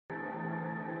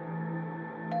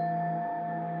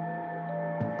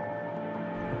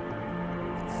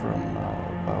From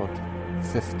about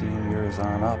 15 years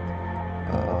on up,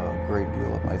 a great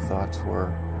deal of my thoughts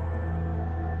were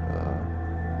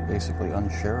basically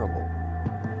unshareable.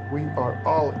 We are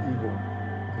all evil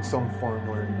in some form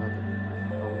or another.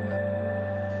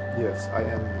 Yes, I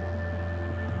am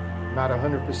not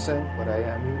 100%, but I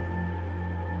am evil.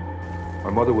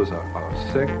 My mother was a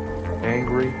sick,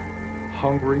 angry,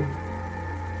 hungry,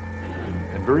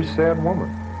 and very sad woman.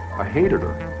 I hated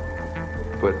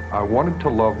her, but I wanted to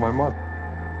love my mother.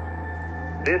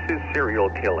 This is Serial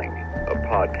Killing, a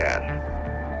podcast.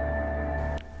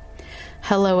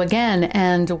 Hello again,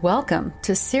 and welcome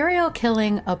to Serial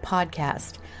Killing, a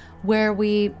podcast, where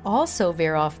we also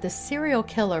veer off the serial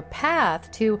killer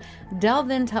path to delve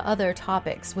into other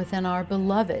topics within our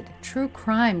beloved true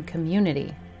crime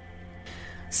community.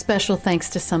 Special thanks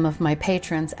to some of my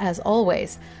patrons, as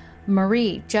always: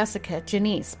 Marie, Jessica,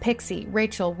 Janice, Pixie,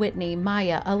 Rachel, Whitney,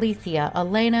 Maya, Alethea,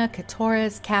 Elena,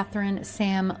 Katores, Catherine,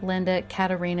 Sam, Linda,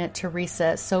 Katarina,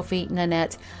 Teresa, Sophie,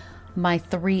 Nanette, my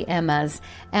three Emmas,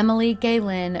 Emily,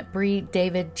 Galen, Bree,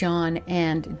 David, John,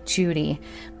 and Judy.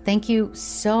 Thank you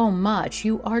so much.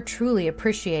 You are truly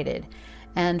appreciated.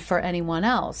 And for anyone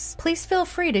else, please feel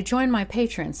free to join my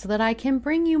patrons so that I can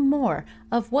bring you more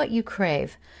of what you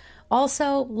crave.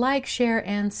 Also, like, share,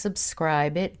 and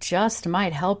subscribe. It just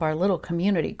might help our little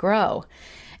community grow.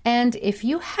 And if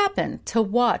you happen to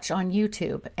watch on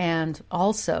YouTube and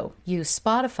also use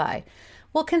Spotify,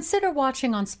 well, consider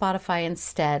watching on Spotify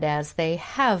instead, as they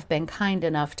have been kind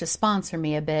enough to sponsor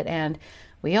me a bit, and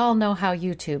we all know how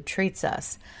YouTube treats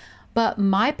us. But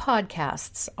my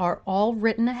podcasts are all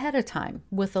written ahead of time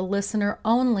with the listener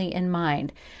only in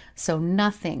mind, so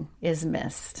nothing is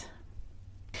missed.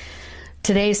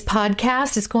 Today's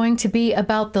podcast is going to be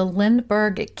about the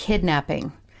Lindbergh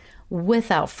kidnapping.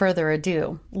 Without further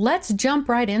ado, let's jump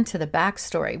right into the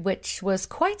backstory, which was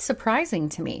quite surprising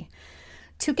to me.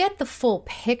 To get the full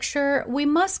picture, we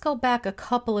must go back a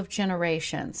couple of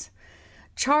generations.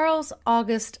 Charles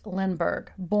August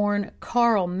Lindbergh, born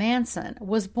Carl Manson,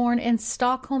 was born in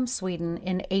Stockholm, Sweden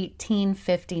in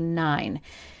 1859.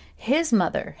 His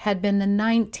mother had been the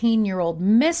 19-year-old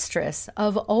mistress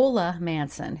of Ola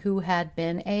Manson, who had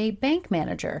been a bank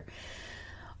manager.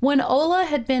 When Ola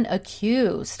had been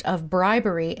accused of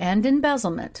bribery and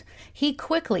embezzlement, he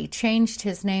quickly changed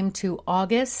his name to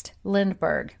August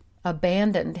Lindbergh,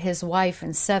 abandoned his wife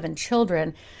and 7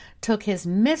 children, took his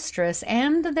mistress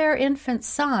and their infant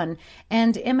son,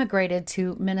 and immigrated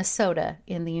to Minnesota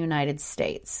in the United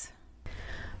States.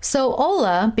 So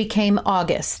Ola became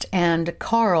August and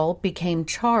Carl became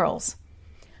Charles.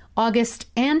 August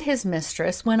and his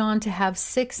mistress went on to have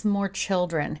 6 more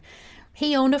children.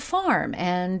 He owned a farm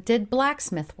and did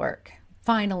blacksmith work,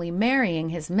 finally marrying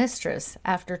his mistress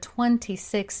after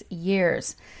 26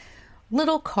 years.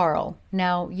 Little Carl,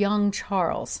 now young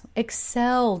Charles,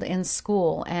 excelled in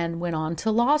school and went on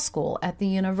to law school at the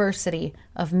University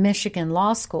of Michigan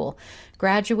Law School,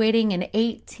 graduating in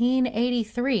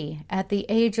 1883 at the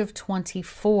age of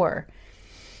 24.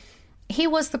 He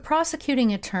was the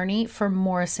prosecuting attorney for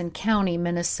Morrison County,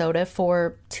 Minnesota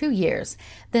for 2 years,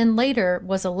 then later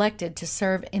was elected to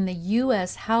serve in the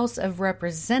U.S. House of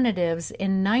Representatives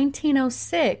in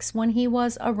 1906 when he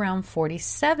was around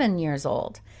 47 years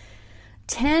old.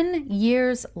 10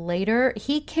 years later,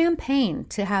 he campaigned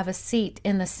to have a seat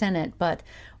in the Senate, but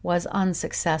was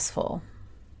unsuccessful.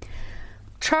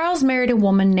 Charles married a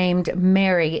woman named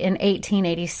Mary in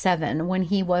 1887 when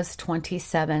he was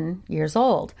 27 years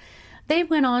old. They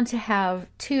went on to have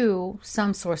 2,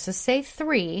 some sources say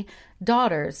 3,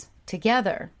 daughters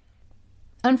together.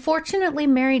 Unfortunately,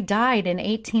 Mary died in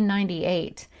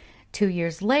 1898. 2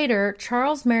 years later,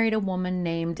 Charles married a woman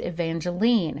named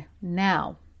Evangeline.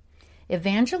 Now,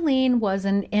 Evangeline was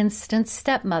an instant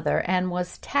stepmother and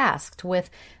was tasked with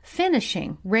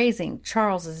finishing raising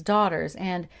Charles's daughters,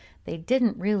 and they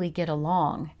didn't really get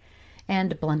along.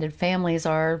 And blended families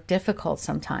are difficult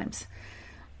sometimes.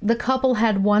 The couple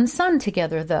had 1 son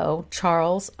together, though,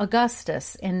 Charles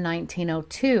Augustus, in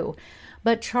 1902.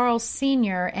 But Charles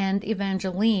Sr. and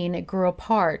Evangeline grew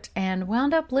apart and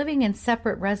wound up living in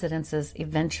separate residences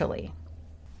eventually.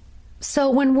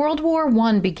 So when World War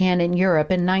I began in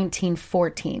Europe in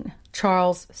 1914,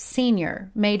 Charles Sr.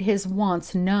 made his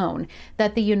wants known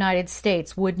that the United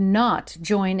States would not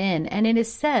join in, and it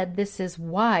is said this is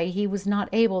why he was not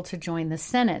able to join the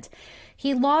Senate.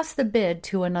 He lost the bid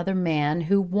to another man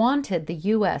who wanted the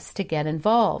U.S. to get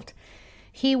involved.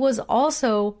 He was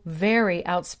also very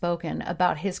outspoken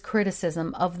about his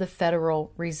criticism of the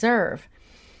Federal Reserve.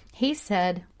 He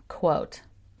said, quote,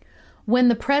 When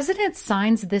the president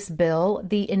signs this bill,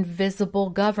 the invisible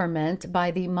government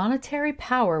by the monetary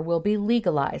power will be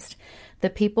legalized. The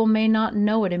people may not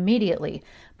know it immediately,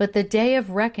 but the day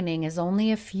of reckoning is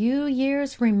only a few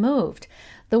years removed.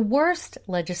 The worst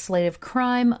legislative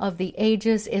crime of the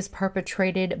ages is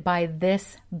perpetrated by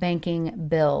this banking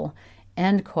bill."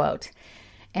 End quote.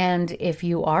 And if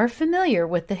you are familiar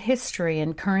with the history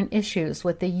and current issues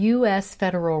with the U.S.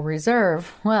 Federal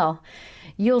Reserve, well,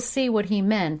 you'll see what he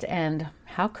meant and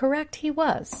how correct he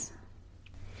was.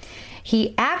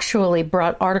 He actually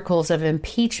brought articles of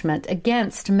impeachment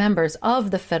against members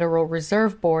of the Federal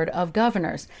Reserve Board of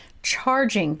Governors,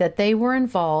 charging that they were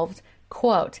involved,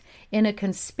 quote, "in a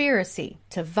conspiracy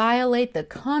to violate the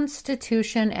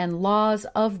Constitution and laws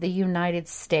of the United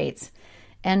States,"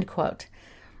 end quote.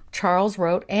 Charles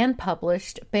wrote and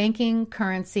published Banking,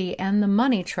 Currency, and the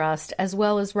Money Trust, as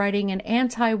well as writing an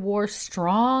anti-war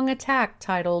strong attack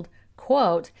titled,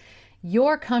 quote,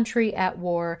 "Your Country at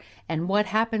War and What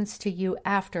Happens to You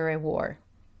After a War."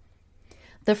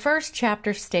 The first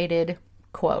chapter stated,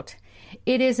 quote,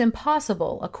 "It is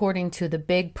impossible, according to the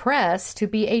big press, to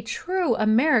be a true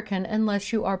American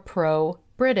unless you are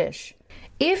pro-British.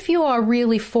 If you are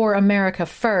really for America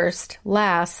first,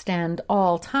 last, and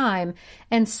all time,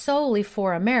 and solely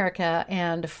for America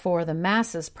and for the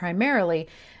masses primarily,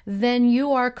 then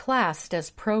you are classed as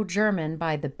pro-German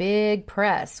by the big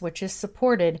press, which is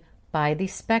supported by the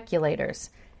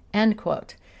speculators." End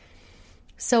quote.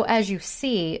 So as you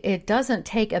see, it doesn't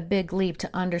take a big leap to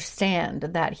understand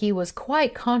that he was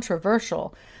quite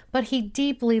controversial, but he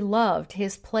deeply loved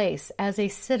his place as a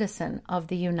citizen of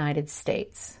the United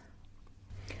States.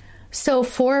 So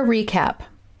for a recap,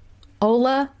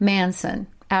 Ola Manson,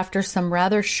 after some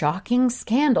rather shocking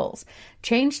scandals,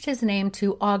 changed his name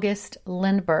to August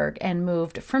Lindbergh and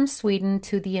moved from Sweden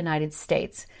to the United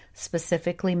States,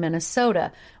 specifically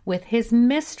Minnesota, with his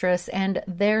mistress and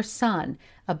their son,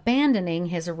 abandoning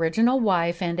his original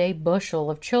wife and a bushel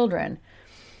of children.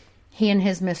 He and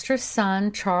his mistress'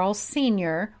 son, Charles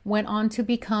Sr., went on to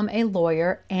become a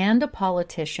lawyer and a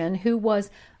politician who was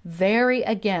very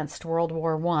against World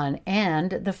War I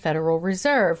and the Federal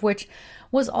Reserve, which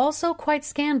was also quite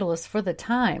scandalous for the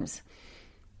times.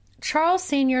 Charles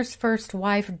Sr.'s first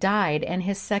wife died, and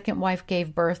his second wife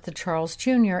gave birth to Charles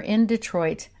Jr. in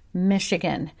Detroit,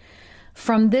 Michigan.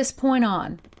 From this point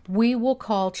on, we will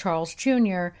call Charles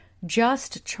Jr.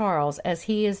 just Charles, as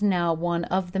he is now one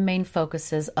of the main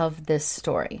focuses of this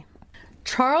story.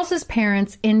 Charles's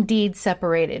parents indeed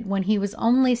separated when he was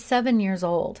only 7 years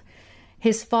old.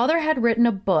 His father had written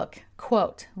a book,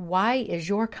 quote, "Why is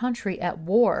Your Country at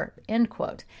War?" end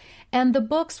quote, and the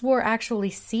books were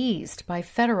actually seized by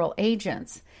federal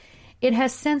agents. It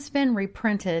has since been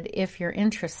reprinted if you're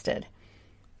interested.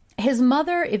 His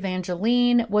mother,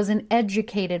 Evangeline, was an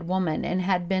educated woman and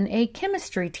had been a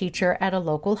chemistry teacher at a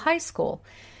local high school.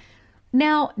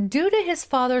 Now, due to his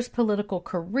father's political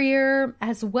career,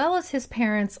 as well as his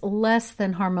parents' less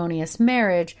than harmonious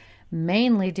marriage,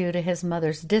 mainly due to his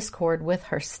mother's discord with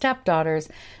her stepdaughters,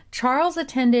 Charles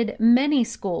attended many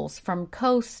schools from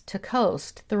coast to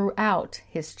coast throughout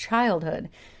his childhood.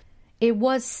 It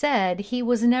was said he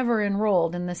was never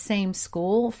enrolled in the same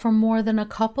school for more than a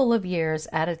couple of years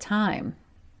at a time.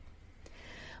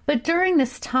 But during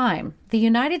this time, the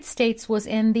United States was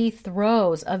in the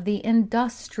throes of the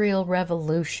Industrial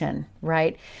Revolution,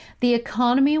 right? The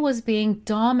economy was being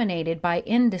dominated by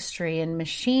industry and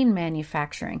machine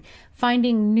manufacturing,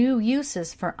 finding new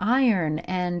uses for iron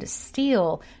and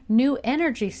steel, new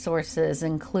energy sources,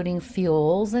 including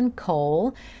fuels and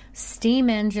coal, steam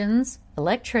engines,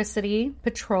 electricity,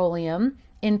 petroleum,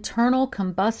 internal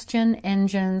combustion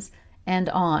engines, and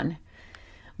on.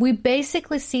 We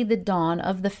basically see the dawn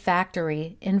of the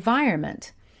factory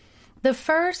environment. The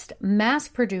first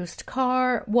mass-produced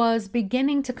car was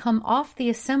beginning to come off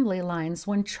the assembly lines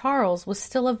when Charles was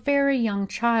still a very young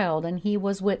child, and he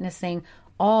was witnessing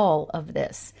all of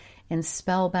this in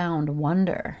spellbound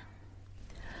wonder.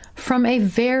 From a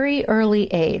very early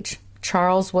age,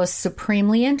 Charles was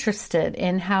supremely interested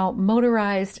in how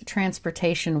motorized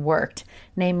transportation worked,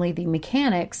 namely the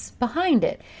mechanics behind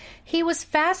it. He was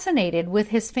fascinated with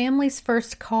his family's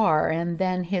first car and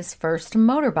then his first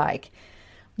motorbike.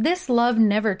 This love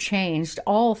never changed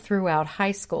all throughout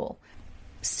high school.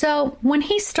 So when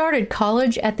he started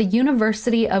college at the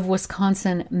University of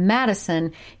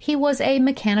Wisconsin-Madison, he was a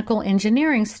mechanical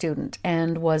engineering student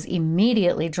and was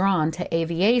immediately drawn to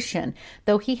aviation,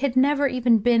 though he had never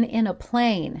even been in a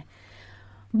plane.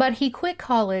 But he quit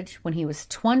college when he was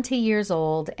 20 years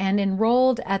old and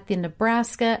enrolled at the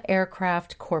Nebraska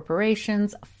Aircraft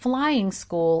Corporation's flying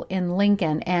school in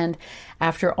Lincoln. And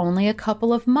after only a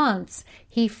couple of months,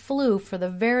 he flew for the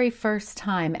very first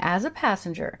time as a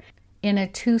passenger in a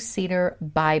two-seater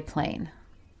biplane.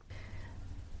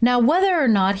 Now, whether or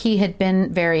not he had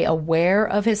been very aware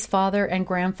of his father and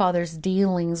grandfather's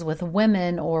dealings with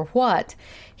women or what,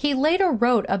 he later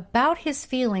wrote about his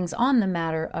feelings on the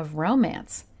matter of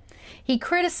romance. He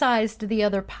criticized the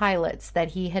other pilots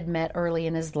that he had met early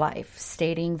in his life,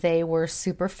 stating they were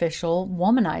superficial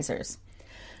womanizers.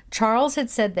 Charles had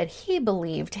said that he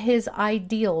believed his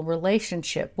ideal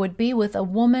relationship would be with a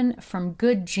woman from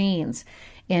good genes,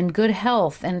 in good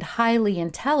health and highly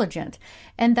intelligent,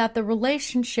 and that the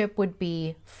relationship would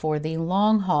be for the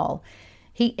long haul.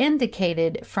 He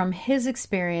indicated from his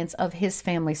experience of his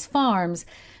family's farms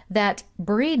that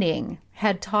breeding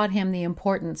had taught him the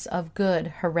importance of good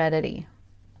heredity.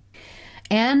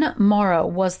 Anne Morrow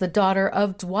was the daughter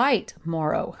of Dwight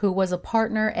Morrow, who was a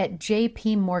partner at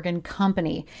J.P. Morgan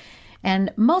Company.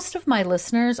 And most of my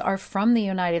listeners are from the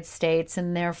United States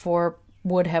and therefore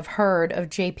would have heard of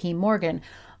J.P. Morgan.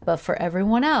 But for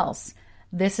everyone else,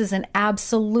 this is an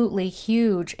absolutely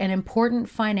huge and important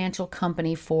financial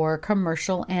company for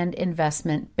commercial and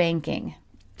investment banking.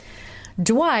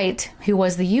 Dwight, who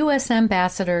was the U.S.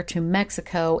 ambassador to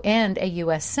Mexico and a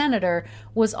U.S. senator,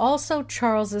 was also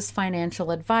Charles's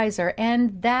financial advisor,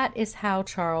 and that is how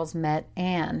Charles met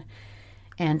Anne.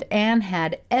 And Anne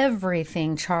had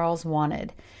everything Charles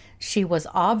wanted. She was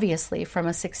obviously from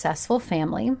a successful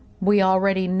family. We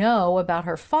already know about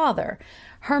her father.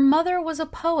 Her mother was a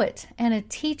poet and a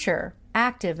teacher,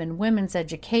 active in women's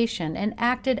education, and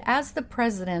acted as the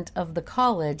president of the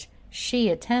college she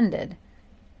attended.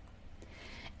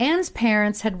 Anne's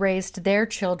parents had raised their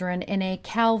children in a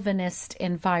Calvinist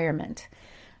environment.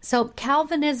 So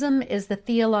Calvinism is the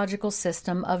theological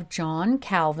system of John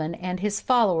Calvin and his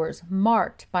followers,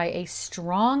 marked by a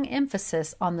strong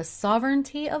emphasis on the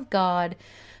sovereignty of God,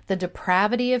 the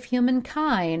depravity of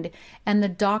humankind, and the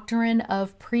doctrine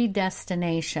of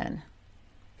predestination.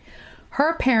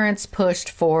 Her parents pushed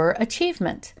for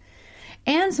achievement.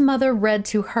 Anne's mother read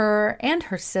to her and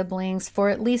her siblings for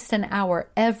at least an hour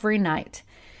every night.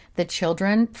 The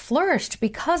children flourished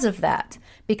because of that,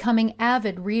 becoming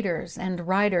avid readers and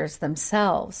writers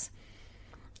themselves.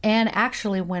 Anne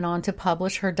actually went on to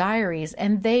publish her diaries,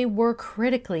 and they were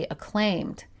critically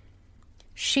acclaimed.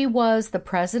 She was the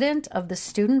president of the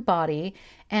student body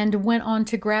and went on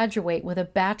to graduate with a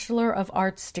Bachelor of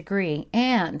Arts degree,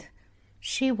 and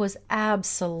she was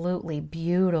absolutely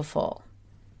beautiful.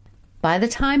 By the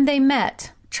time they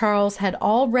met, Charles had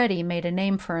already made a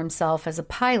name for himself as a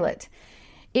pilot.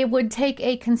 It would take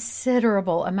a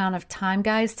considerable amount of time,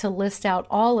 guys, to list out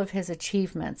all of his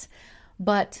achievements,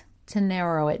 but to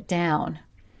narrow it down.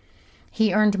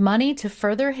 He earned money to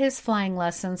further his flying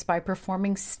lessons by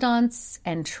performing stunts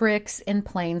and tricks in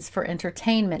planes for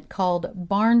entertainment called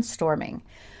barnstorming.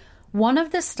 One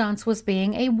of the stunts was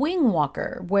being a wing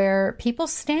walker, where people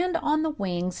stand on the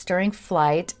wings during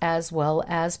flight as well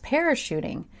as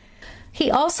parachuting. He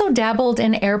also dabbled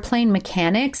in airplane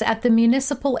mechanics at the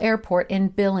municipal airport in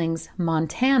Billings,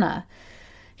 Montana.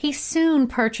 He soon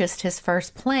purchased his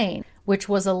first plane, which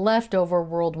was a leftover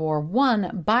World War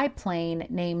I biplane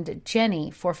named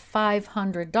Jenny, for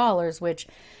 $500, which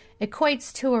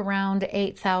equates to around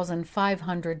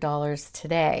 $8,500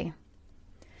 today.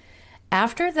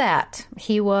 After that,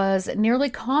 he was nearly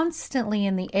constantly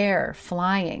in the air,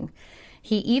 flying.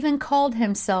 He even called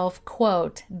himself,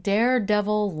 quote,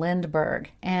 Daredevil Lindbergh,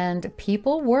 and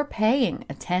people were paying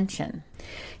attention.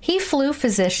 He flew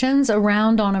physicians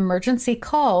around on emergency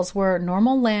calls where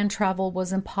normal land travel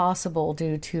was impossible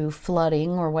due to flooding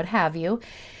or what have you.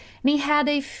 And he had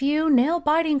a few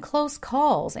nail-biting close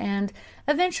calls and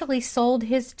eventually sold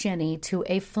his Jenny to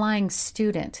a flying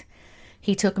student.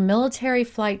 He took military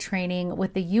flight training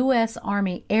with the U.S.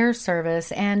 Army Air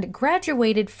Service and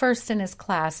graduated first in his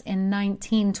class in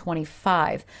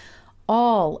 1925.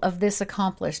 All of this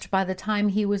accomplished by the time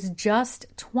he was just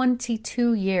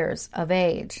 22 years of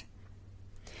age.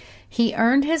 He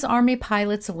earned his Army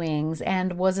pilot's wings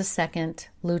and was a second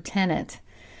lieutenant.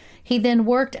 He then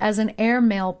worked as an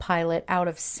airmail pilot out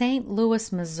of St.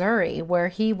 Louis, Missouri, where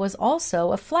he was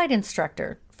also a flight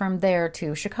instructor from there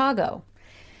to Chicago.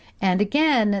 And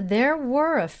again, there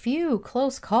were a few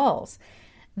close calls.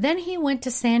 Then he went to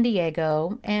San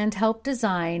Diego and helped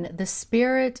design the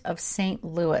Spirit of St.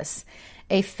 Louis,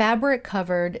 a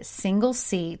fabric-covered,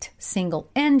 single-seat,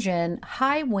 single-engine,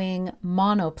 high-wing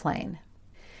monoplane.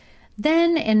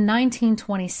 Then in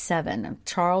 1927,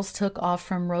 Charles took off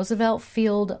from Roosevelt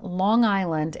Field, Long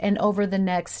Island, and over the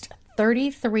next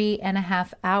 33 and a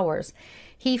half hours,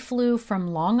 he flew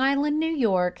from Long Island, New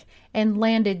York, and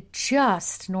landed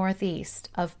just northeast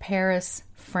of Paris,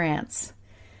 France.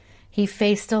 He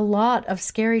faced a lot of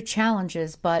scary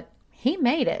challenges, but he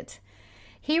made it.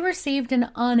 He received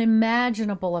an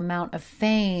unimaginable amount of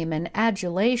fame and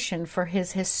adulation for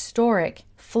his historic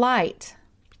flight.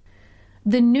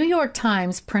 The New York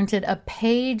Times printed a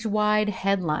page-wide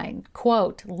headline,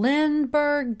 quote,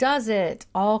 "Lindbergh does it,"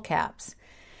 all caps.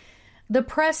 The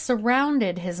press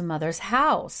surrounded his mother's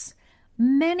house.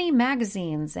 Many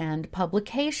magazines and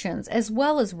publications, as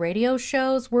well as radio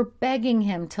shows, were begging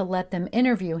him to let them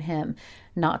interview him,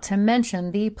 not to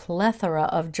mention the plethora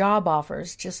of job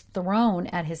offers just thrown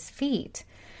at his feet.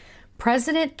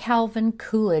 President Calvin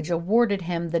Coolidge awarded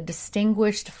him the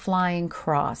Distinguished Flying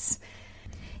Cross.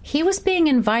 He was being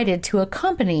invited to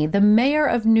accompany the mayor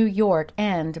of New York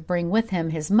and bring with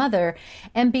him his mother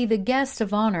and be the guest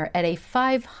of honor at a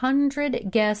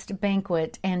 500-guest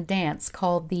banquet and dance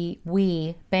called the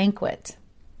Wee Banquet.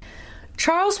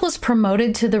 Charles was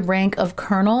promoted to the rank of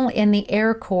colonel in the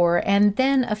Air Corps, and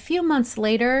then a few months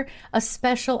later, a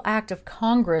special act of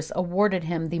Congress awarded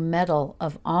him the Medal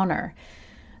of Honor.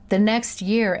 The next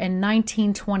year, in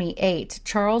 1928,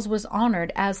 Charles was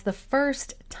honored as the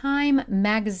first Time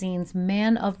magazine's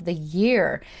Man of the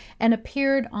Year and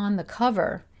appeared on the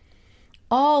cover.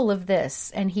 All of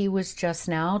this, and he was just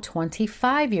now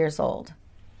 25 years old.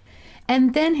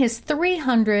 And then his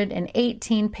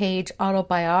 318-page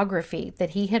autobiography that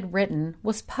he had written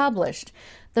was published,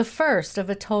 the first of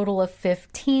a total of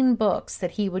 15 books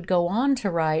that he would go on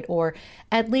to write, or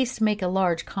at least make a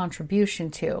large contribution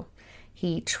to.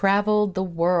 He traveled the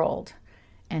world,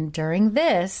 and during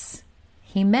this,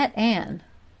 he met Anne.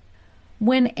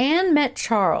 When Anne met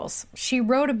Charles, she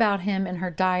wrote about him in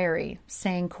her diary,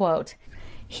 saying, quote,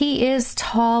 "He is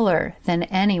taller than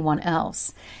anyone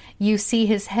else. You see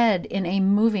his head in a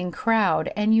moving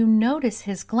crowd, and you notice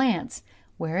his glance,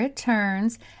 where it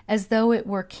turns, as though it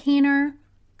were keener,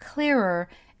 clearer,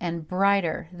 and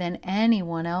brighter than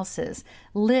anyone else's,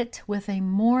 lit with a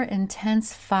more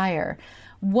intense fire.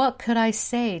 What could I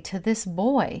say to this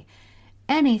boy?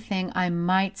 Anything I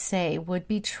might say would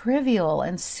be trivial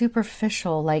and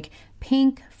superficial, like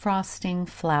pink frosting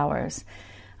flowers.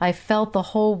 I felt the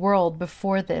whole world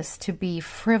before this to be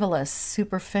frivolous,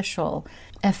 superficial,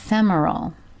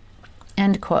 ephemeral."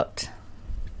 End quote.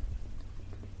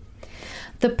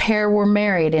 The pair were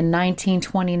married in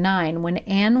 1929 when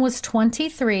Anne was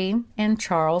 23 and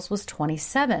Charles was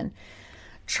 27.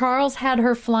 Charles had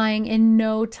her flying in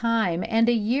no time, and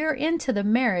a year into the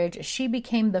marriage, she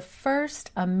became the first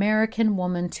American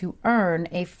woman to earn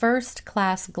a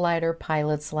first-class glider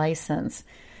pilot's license.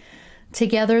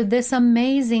 Together, this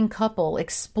amazing couple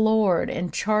explored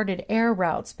and charted air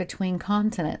routes between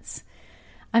continents.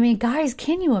 I mean, guys,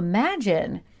 can you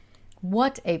imagine?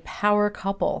 What a power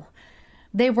couple.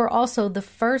 They were also the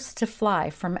first to fly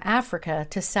from Africa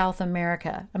to South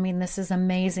America. I mean, this is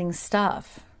amazing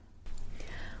stuff.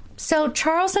 So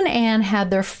Charles and Anne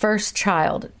had their first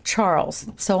child, Charles.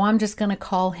 So I'm just going to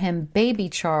call him Baby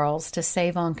Charles to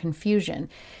save on confusion.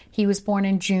 He was born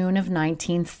in June of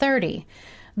 1930.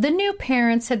 The new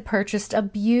parents had purchased a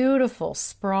beautiful,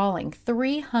 sprawling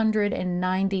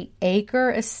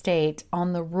 390-acre estate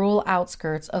on the rural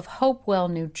outskirts of Hopewell,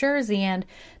 New Jersey, and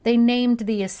they named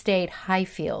the estate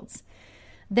Highfields.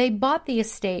 They bought the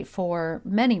estate for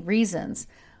many reasons,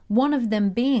 one of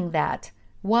them being that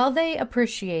while they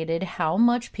appreciated how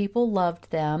much people loved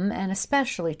them, and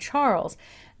especially Charles,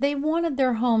 they wanted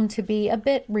their home to be a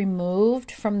bit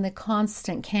removed from the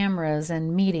constant cameras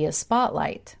and media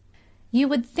spotlight. You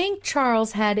would think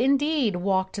Charles had indeed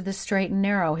walked the straight and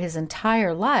narrow his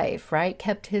entire life, right?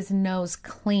 Kept his nose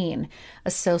clean,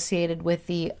 associated with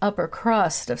the upper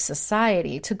crust of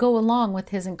society to go along with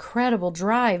his incredible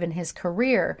drive in his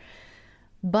career.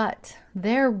 But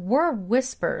there were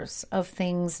whispers of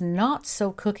things not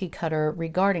so cookie-cutter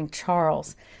regarding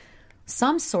Charles.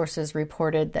 Some sources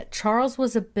reported that Charles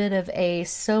was a bit of a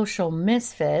social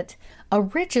misfit, a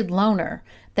rigid loner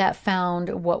that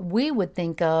found what we would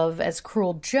think of as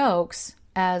cruel jokes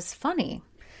as funny.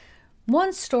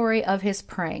 One story of his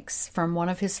pranks from one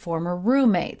of his former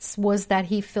roommates was that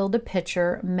he filled a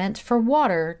pitcher meant for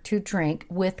water to drink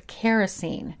with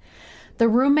kerosene. The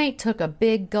roommate took a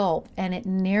big gulp and it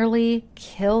nearly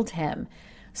killed him.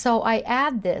 So I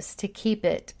add this to keep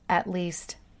it at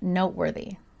least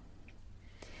noteworthy.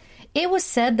 It was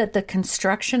said that the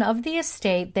construction of the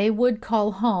estate they would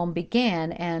call home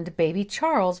began, and baby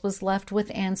Charles was left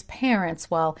with Anne's parents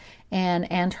while Anne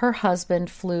and her husband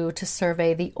flew to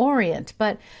survey the Orient.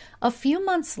 But a few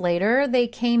months later, they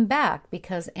came back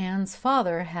because Anne's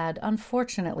father had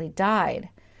unfortunately died.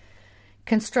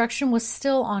 Construction was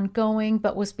still ongoing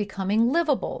but was becoming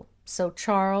livable, so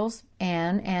Charles,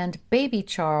 Anne, and baby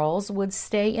Charles would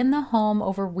stay in the home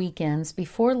over weekends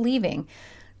before leaving.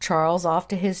 Charles off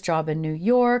to his job in New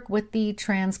York with the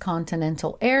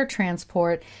transcontinental air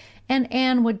transport, and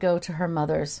Anne would go to her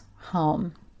mother's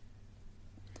home.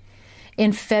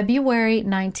 In February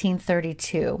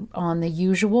 1932, on the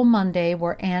usual Monday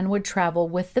where Anne would travel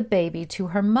with the baby to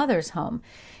her mother's home,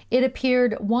 it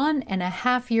appeared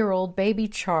 1.5-year-old baby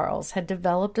Charles had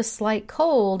developed a slight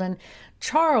cold, and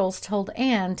Charles told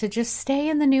Anne to just stay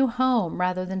in the new home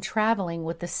rather than traveling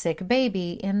with the sick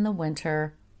baby in the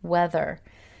winter weather.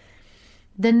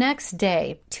 The next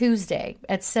day, Tuesday,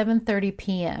 at 7:30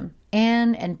 p.m.,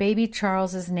 Anne and baby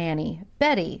Charles's nanny,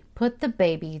 Betty, put the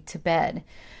baby to bed.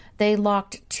 They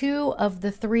locked 2 of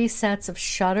the 3 sets of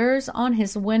shutters on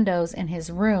his windows in his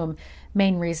room,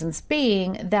 main reasons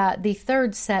being that the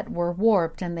 3rd set were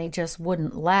warped and they just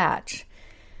wouldn't latch.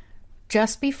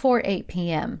 Just before 8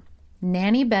 p.m.,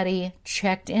 Nanny Betty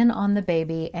checked in on the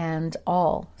baby and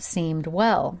all seemed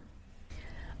well.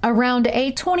 Around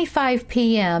 8:25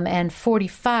 p.m. and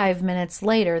 45 minutes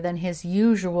later than his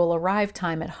usual arrive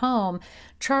time at home,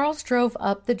 Charles drove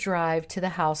up the drive to the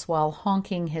house while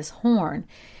honking his horn.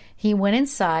 He went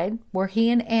inside, where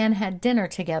he and Anne had dinner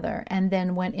together, and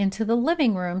then went into the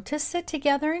living room to sit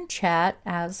together and chat,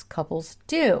 as couples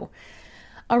do.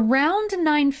 Around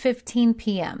 9:15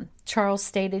 p.m., Charles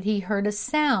stated he heard a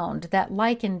sound that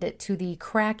likened it to the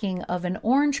cracking of an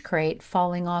orange crate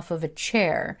falling off of a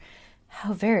chair.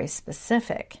 How very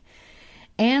specific.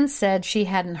 Anne said she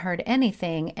hadn't heard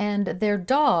anything, and their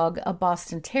dog, a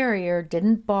Boston Terrier,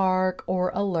 didn't bark or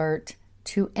alert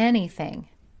to anything.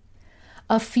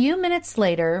 A few minutes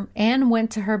later, Anne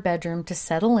went to her bedroom to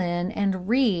settle in and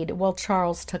read while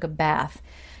Charles took a bath.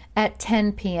 At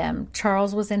 10 p.m.,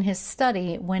 Charles was in his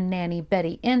study when Nanny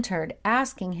Betty entered,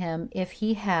 asking him if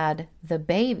he had the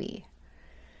baby.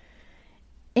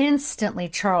 Instantly,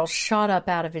 Charles shot up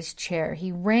out of his chair.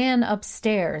 He ran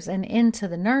upstairs and into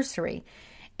the nursery.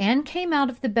 Anne came out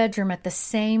of the bedroom at the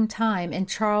same time, and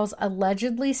Charles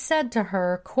allegedly said to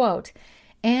her, quote,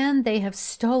 "Anne, they have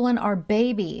stolen our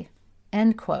baby,"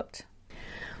 end quote.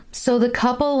 So the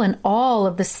couple and all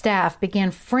of the staff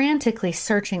began frantically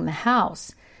searching the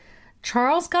house.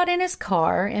 Charles got in his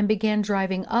car and began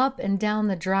driving up and down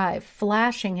the drive,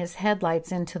 flashing his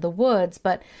headlights into the woods,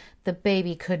 but the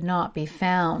baby could not be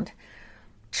found.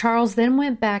 Charles then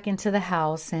went back into the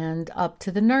house and up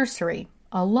to the nursery,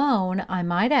 alone, I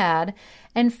might add,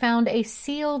 and found a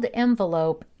sealed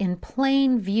envelope in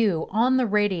plain view on the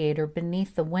radiator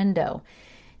beneath the window.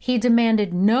 He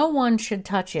demanded no one should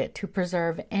touch it to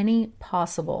preserve any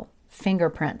possible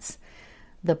fingerprints.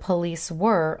 The police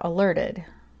were alerted.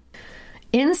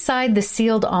 Inside the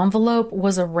sealed envelope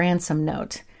was a ransom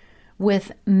note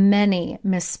with many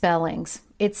misspellings.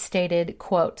 It stated,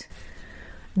 quote,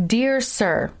 "Dear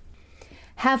Sir,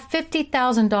 have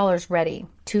 $50,000 ready,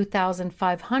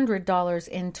 $2,500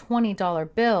 in $20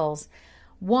 bills,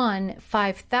 one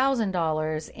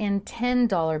 $5,000 in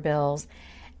 $10 bills,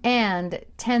 and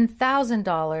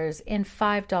 $10,000 in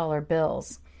 $5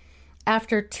 bills.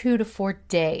 After 2 to 4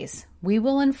 days, we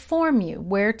will inform you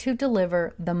where to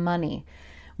deliver the money.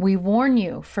 We warn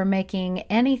you for making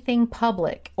anything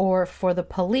public or for the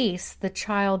police, the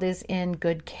child is in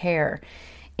good care.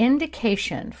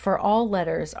 Indication for all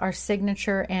letters are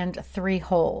signature and 3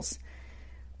 holes."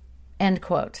 End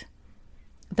quote.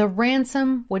 The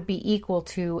ransom would be equal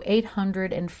to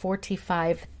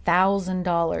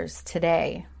 $845,000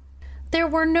 today. There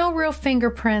were no real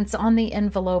fingerprints on the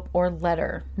envelope or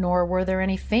letter, nor were there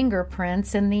any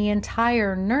fingerprints in the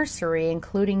entire nursery,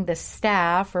 including the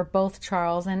staff or both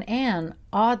Charles and Anne,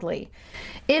 oddly.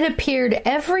 It appeared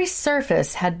every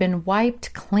surface had been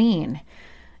wiped clean.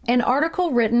 An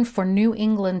article written for New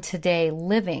England Today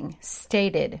Living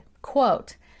stated,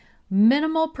 quote,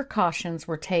 "Minimal precautions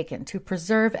were taken to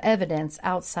preserve evidence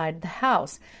outside the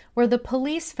house, where the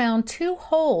police found 2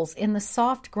 holes in the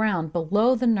soft ground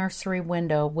below the nursery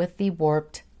window with the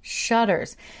warped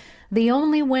shutters, the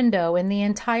only window in the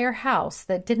entire house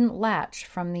that didn't latch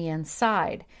from the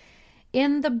inside.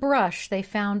 In the brush, they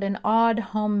found an odd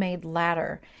homemade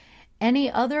ladder. Any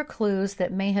other clues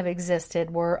that may have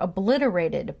existed were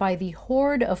obliterated by the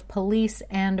horde of police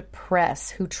and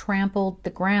press who trampled the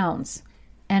grounds."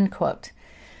 End quote.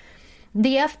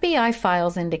 The FBI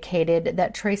files indicated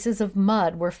that traces of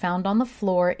mud were found on the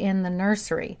floor in the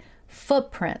nursery.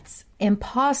 Footprints,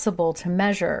 impossible to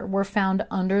measure, were found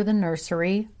under the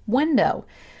nursery window.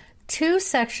 2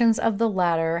 sections of the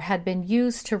ladder had been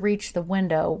used to reach the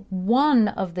window. One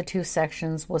of the 2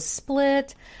 sections was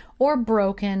split or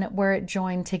broken where it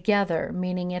joined together,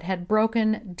 meaning it had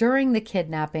broken during the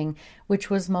kidnapping, which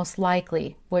was most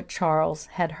likely what Charles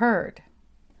had heard.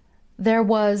 There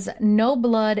was no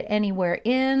blood anywhere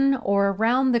in or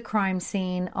around the crime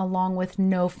scene, along with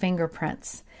no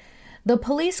fingerprints. The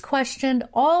police questioned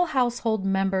all household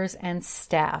members and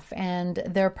staff, and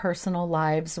their personal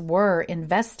lives were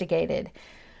investigated.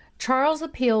 Charles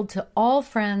appealed to all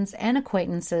friends and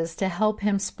acquaintances to help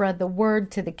him spread the word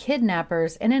to the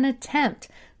kidnappers in an attempt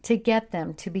to get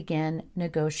them to begin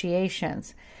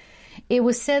negotiations. It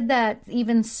was said that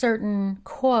even certain,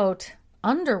 quote,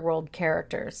 underworld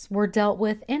characters were dealt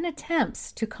with in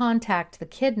attempts to contact the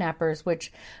kidnappers,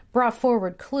 which brought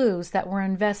forward clues that were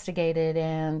investigated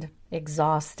and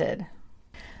exhausted.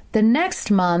 The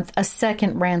next month, a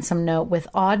second ransom note with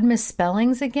odd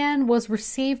misspellings again was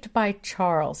received by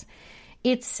Charles.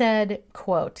 It said,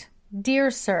 quote,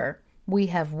 "Dear Sir, we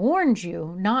have warned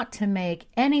you not to make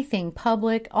anything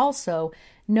public. Also,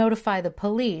 notify the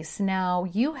police. Now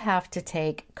you have to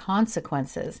take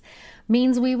consequences.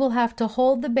 Means we will have to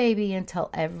hold the baby until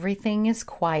everything is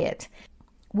quiet.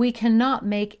 We cannot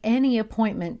make any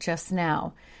appointment just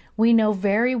now. We know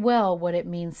very well what it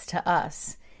means to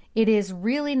us. It is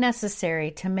really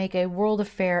necessary to make a world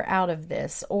affair out of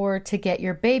this, or to get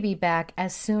your baby back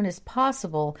as soon as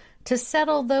possible. To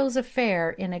settle those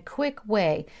affairs in a quick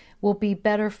way will be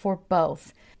better for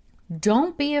both.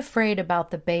 Don't be afraid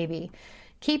about the baby.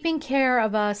 Keeping care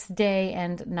of us day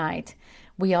and night.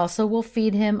 We also will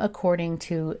feed him according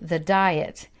to the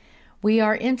diet. We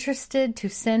are interested to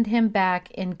send him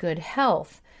back in good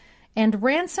health. And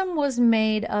ransom was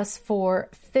made us for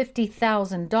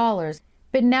 $50,000.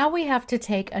 But now we have to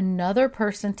take another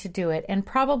person to do it and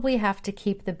probably have to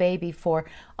keep the baby for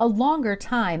a longer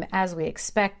time as we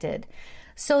expected.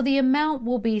 So the amount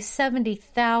will be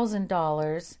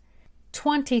 $70,000,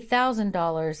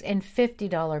 $20,000 in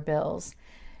 $50 bills,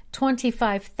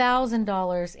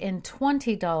 $25,000 in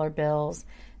 $20 bills,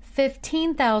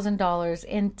 $15,000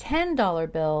 in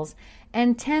 $10 bills,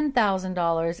 and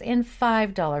 $10,000 in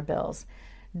 $5 bills.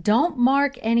 Don't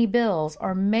mark any bills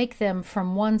or make them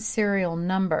from one serial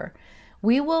number.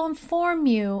 We will inform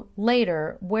you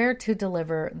later where to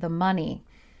deliver the money.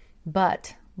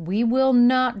 But we will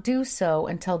not do so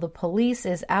until the police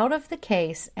is out of the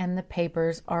case and the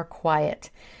papers are quiet.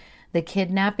 The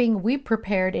kidnapping we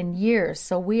prepared in years,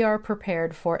 so we are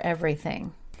prepared for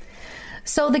everything."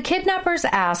 So the kidnappers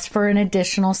asked for an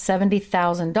additional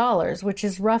 $70,000, which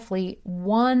is roughly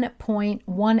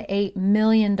 $1.18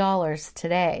 million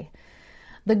today.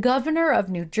 The governor of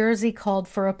New Jersey called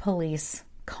for a police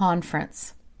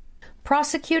conference.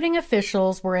 Prosecuting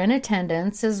officials were in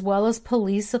attendance, as well as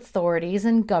police authorities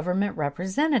and government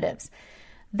representatives.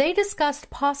 They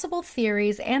discussed possible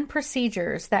theories and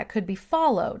procedures that could be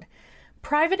followed.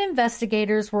 Private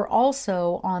investigators were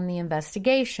also on the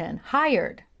investigation,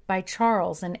 hired by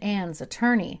Charles and Anne's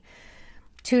attorney.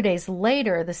 2 days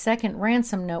later, the second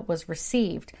ransom note was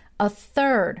received. A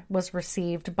third was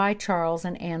received by Charles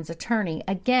and Anne's attorney,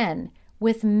 again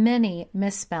with many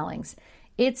misspellings.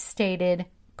 It stated,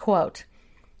 quote,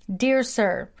 "Dear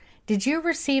Sir, did you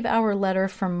receive our letter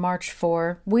from March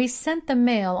 4? We sent the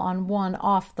mail on one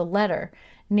off the letter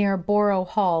near Borough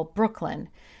Hall, Brooklyn.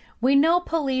 We know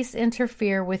police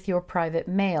interfere with your private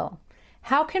mail.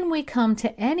 How can we come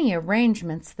to any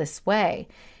arrangements this way?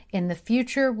 In the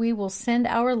future, we will send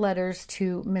our letters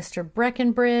to Mr.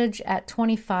 Breckenbridge at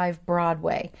 25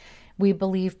 Broadway. We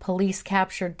believe police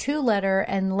captured 2 letters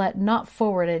and let not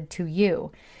forwarded to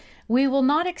you. We will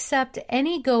not accept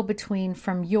any go-between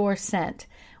from your sent.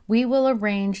 We will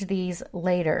arrange these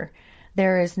later.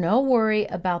 There is no worry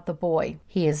about the boy.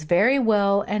 He is very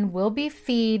well and will be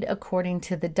fed according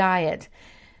to the diet.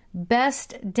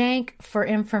 Best dank for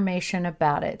information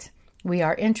about it. We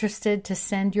are interested to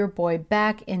send your boy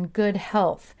back in good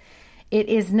health. It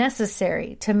is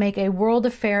necessary to make a world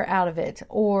affair out of it,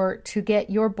 or to get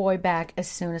your boy back as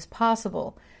soon as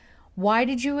possible. Why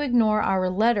did you ignore our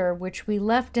letter, which we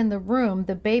left in the room?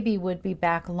 The baby would be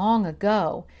back long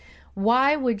ago.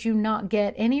 Why would you not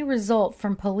get any result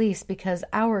from police, because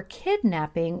our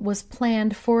kidnapping was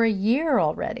planned for a year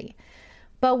already?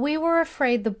 But we were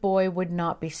afraid the boy would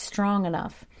not be strong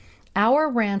enough. Our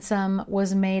ransom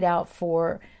was made out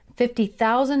for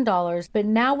 $50,000, but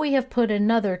now we have put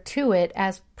another to it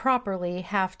as properly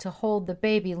have to hold the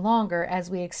baby longer as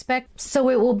we expect. So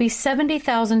it will be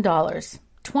 $70,000,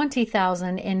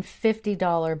 $20,000 in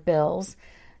 $50 bills,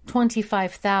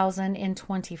 $25,000 in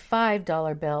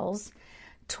 $25 bills,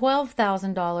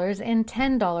 $12,000 in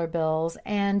 $10 bills,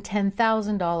 and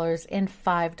 $10,000 in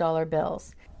 $5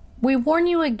 bills. We warn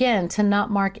you again to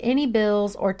not mark any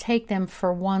bills or take them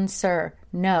for one, sir.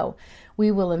 No,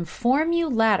 we will inform you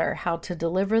later how to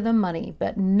deliver the money,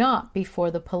 but not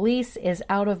before the police is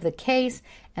out of the case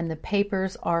and the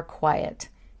papers are quiet."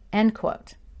 End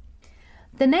quote.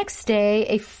 The next day,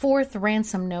 a fourth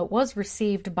ransom note was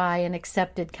received by an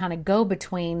accepted kind of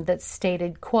go-between that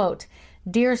stated, quote,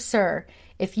 "Dear sir,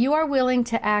 if you are willing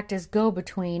to act as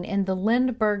go-between in the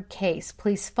Lindbergh case,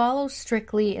 please follow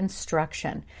strictly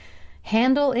instruction.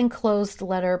 Handle enclosed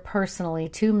letter personally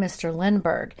to Mr.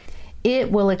 Lindbergh.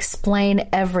 It will explain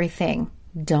everything.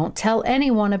 Don't tell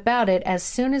anyone about it. As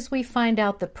soon as we find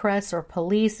out the press or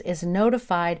police is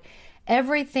notified,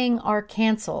 everything are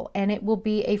cancel, and it will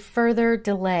be a further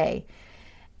delay.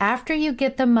 After you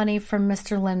get the money from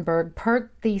Mr. Lindbergh, put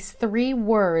these 3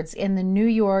 words in the New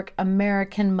York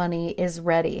American money is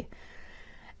ready.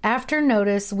 After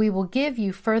notice, we will give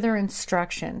you further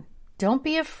instruction. Don't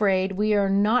be afraid. We are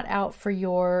not out for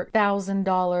your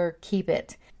 $1,000 keep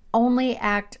it. Only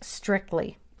act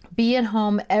strictly. Be at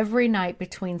home every night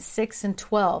between 6 and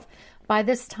 12. By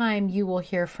this time, you will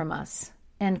hear from us."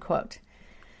 End quote.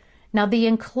 Now, the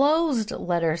enclosed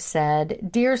letter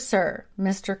said, "Dear sir,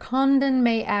 Mr. Condon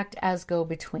may act as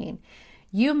go-between.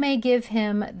 You may give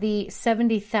him the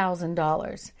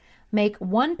 $70,000. Make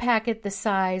 1 packet. The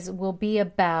size will be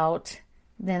about,"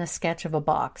 then a sketch of a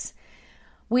box.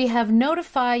 "We have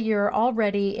notified you're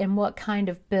already in what kind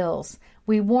of bills.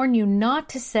 We warn you not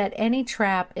to set any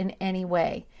trap in any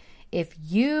way. If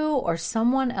you or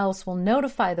someone else will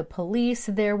notify the police,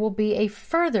 there will be a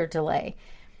further delay.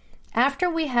 After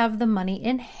we have the money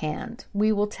in hand,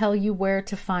 we will tell you where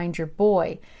to find your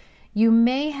boy. You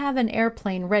may have an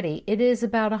airplane ready. It is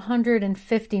about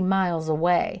 150 miles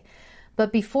away.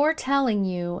 But before telling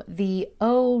you,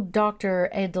 doctor,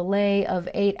 a delay of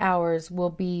 8 hours will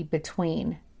be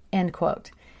between." End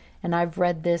quote. And I've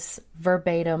read this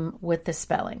verbatim with the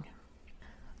spelling.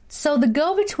 So the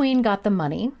go-between got the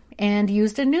money and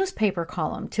used a newspaper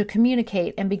column to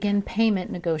communicate and begin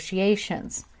payment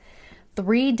negotiations.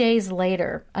 3 days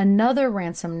later, another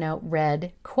ransom note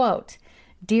read, quote,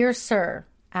 "Dear sir,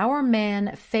 our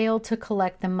man failed to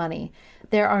collect the money.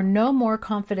 There are no more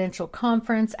confidential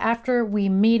conference after we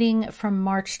meeting from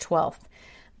March 12th.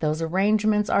 Those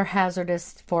arrangements are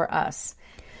hazardous for us.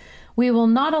 We will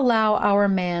not allow our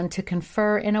man to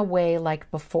confer in a way like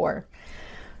before.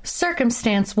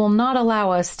 Circumstance will not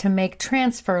allow us to make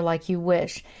transfer like you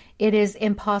wish. It is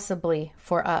impossibly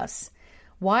for us.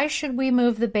 Why should we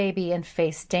move the baby and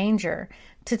face danger?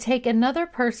 To take another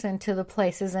person to the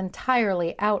place is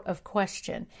entirely out of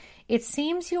question. It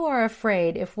seems you are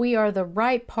afraid if we are the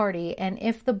right party and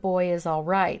if the boy is all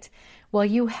right. Well,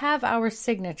 you have our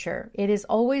signature. It is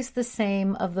always the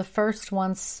same of the first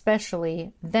one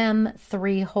specially, them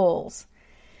 3 holes.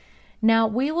 Now,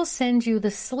 we will send you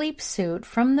the sleep suit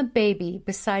from the baby.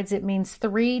 Besides, it means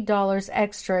 $3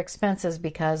 extra expenses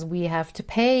because we have to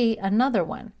pay another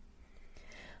one.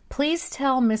 Please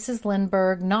tell Mrs.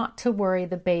 Lindbergh not to worry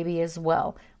the baby as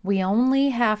well. We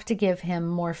only have to give him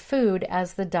more food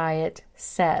as the diet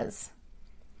says.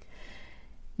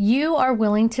 You are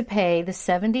willing to pay the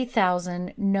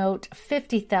 $70,000, note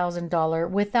 $50,000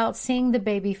 without seeing the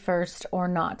baby first or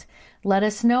not. Let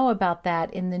us know about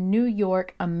that in the New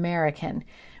York American.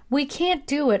 We can't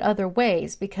do it other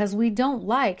ways because we don't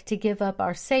like to give up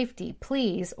our safety,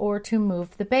 please, or to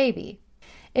move the baby.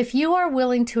 If you are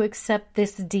willing to accept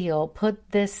this deal,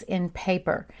 put this in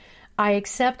paper. I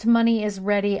accept money is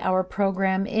ready. Our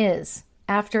program is.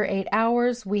 After 8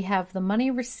 hours, we have the money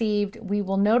received. We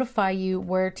will notify you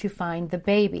where to find the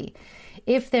baby.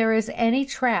 If there is any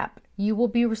trap, you will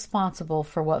be responsible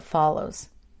for what follows."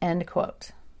 End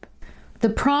quote. The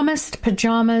promised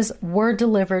pajamas were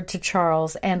delivered to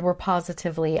Charles and were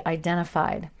positively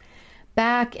identified.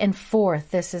 Back and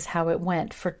forth, this is how it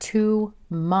went for 2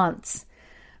 months.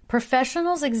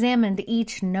 Professionals examined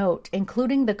each note,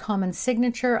 including the common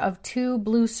signature of 2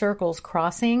 blue circles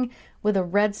crossing with a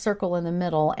red circle in the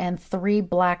middle and 3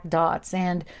 black dots,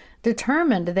 and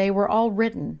determined they were all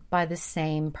written by the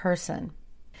same person.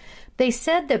 They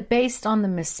said that based on the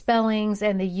misspellings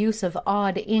and the use of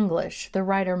odd English, the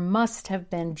writer must have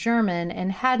been German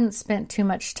and hadn't spent too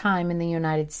much time in the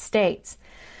United States.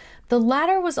 The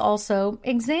latter was also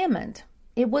examined.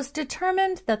 It was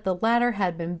determined that the ladder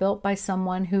had been built by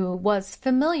someone who was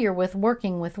familiar with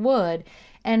working with wood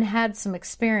and had some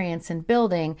experience in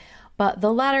building, but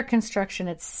the ladder construction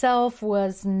itself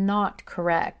was not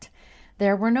correct.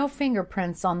 There were no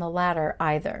fingerprints on the ladder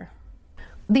either.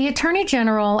 The Attorney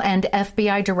General and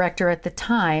FBI Director at the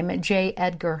time, J.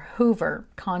 Edgar Hoover,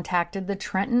 contacted the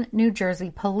Trenton, New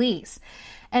Jersey police,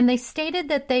 and they stated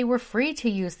that they were free to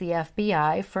use the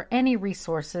FBI for any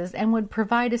resources and would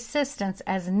provide assistance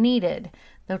as needed,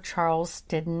 though Charles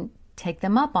didn't take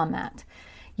them up on that.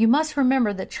 You must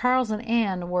remember that Charles and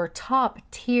Anne were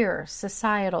top-tier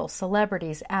societal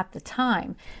celebrities at the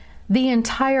time. The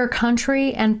entire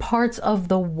country and parts of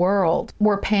the world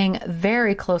were paying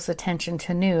very close attention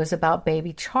to news about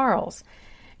baby Charles.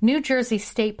 New Jersey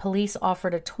State Police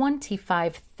offered a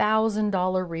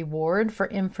 $25,000 reward for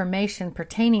information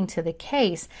pertaining to the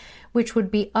case, which would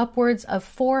be upwards of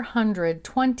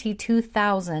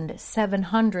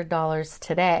 $422,700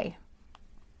 today.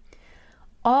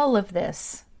 All of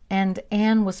this, and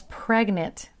Anne was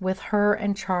pregnant with her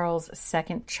and Charles'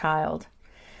 second child.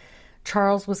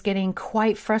 Charles was getting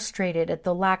quite frustrated at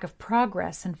the lack of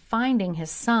progress in finding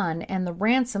his son, and the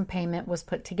ransom payment was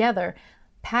put together,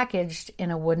 packaged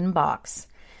in a wooden box.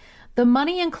 The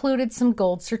money included some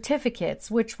gold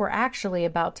certificates, which were actually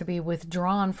about to be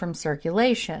withdrawn from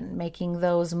circulation, making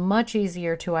those much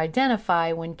easier to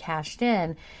identify when cashed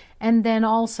in, and then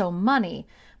also money,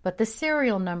 but the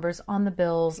serial numbers on the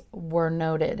bills were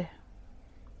noted.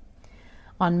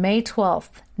 On May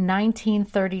 12th,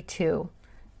 1932,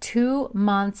 2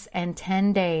 months and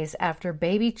 10 days after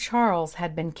baby Charles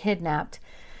had been kidnapped,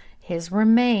 his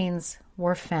remains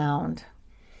were found.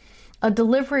 A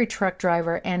delivery truck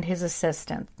driver and his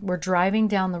assistant were driving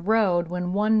down the road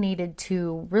when one needed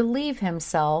to relieve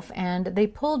himself, and they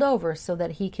pulled over so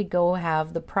that he could go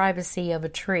have the privacy of a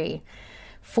tree,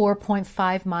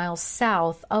 4.5 miles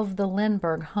south of the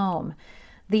Lindbergh home.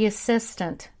 The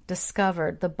assistant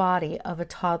discovered the body of a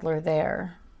toddler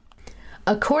there.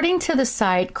 According to the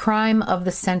site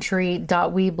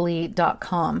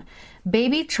crimeofthecentury.weebly.com,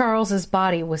 baby Charles's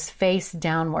body was face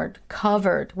downward,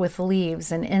 covered with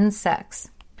leaves and insects.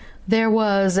 There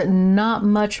was not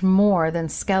much more than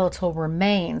skeletal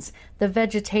remains. The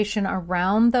vegetation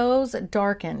around those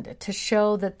darkened to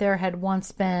show that there had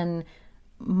once been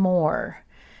more.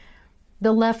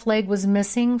 The left leg was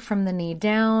missing from the knee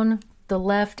down. The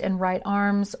left and right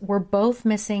arms were both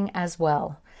missing as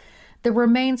well. The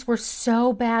remains were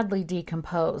so badly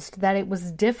decomposed that it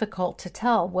was difficult to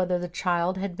tell whether the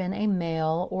child had been a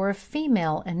male or a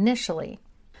female initially.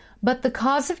 But the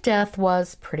cause of death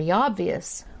was pretty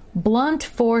obvious: blunt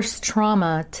force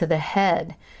trauma to the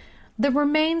head. The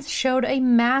remains showed a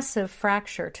massive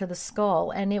fracture to the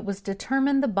skull, and it was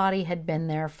determined the body had been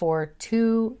there for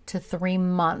 2 to 3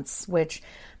 months, which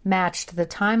matched the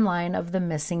timeline of the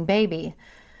missing baby.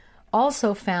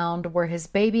 Also found were his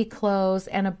baby clothes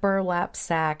and a burlap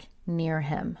sack near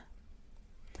him.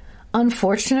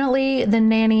 Unfortunately, the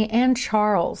nanny and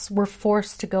Charles were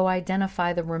forced to go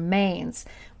identify the remains,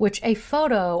 which a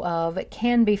photo of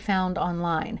can be found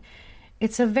online.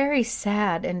 It's a very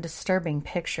sad and disturbing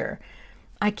picture.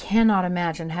 I cannot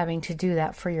imagine having to do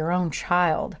that for your own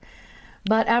child.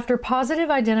 But after positive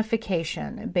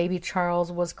identification, baby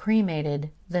Charles was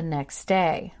cremated the next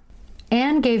day.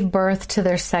 Anne gave birth to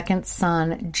their second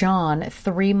son, John,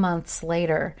 3 months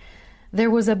later. There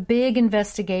was a big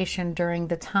investigation during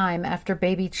the time after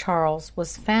baby Charles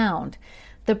was found.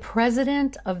 The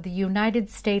President of the United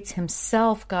States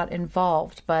himself got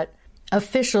involved, but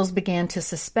officials began to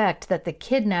suspect that the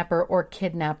kidnapper or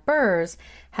kidnappers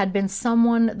had been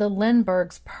someone the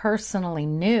Lindberghs personally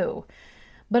knew.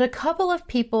 But a couple of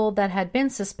people that had been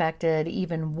suspected,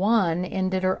 even one,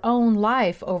 ended her own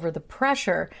life over the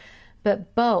pressure,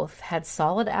 but both had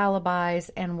solid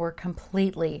alibis and were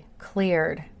completely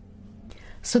cleared.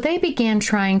 So they began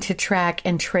trying to track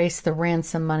and trace the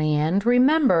ransom money, and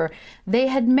remember, they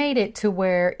had made it to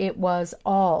where it was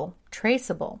all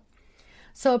traceable.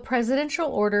 So a presidential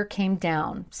order came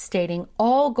down stating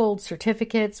all gold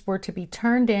certificates were to be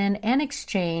turned in and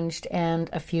exchanged, and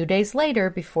a few days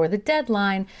later, before the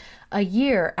deadline, a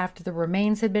year after the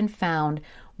remains had been found,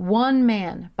 one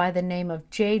man by the name of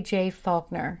J.J.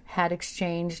 Faulkner had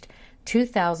exchanged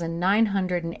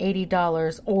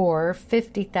 $2,980 or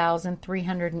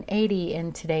 $50,380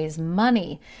 in today's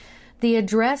money. The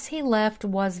address he left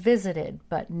was visited,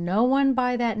 but no one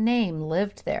by that name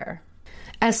lived there.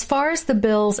 As far as the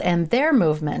bills and their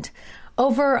movement,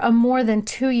 Over a more than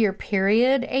 2-year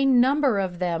period, a number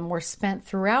of them were spent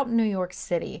throughout New York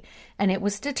City, and it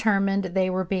was determined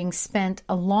they were being spent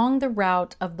along the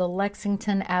route of the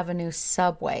Lexington Avenue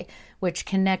subway, which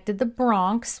connected the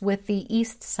Bronx with the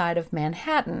east side of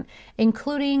Manhattan,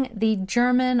 including the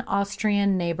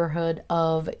German-Austrian neighborhood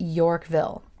of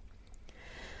Yorkville.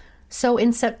 So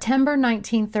in September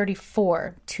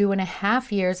 1934,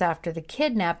 2.5 years after the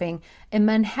kidnapping, a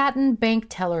Manhattan bank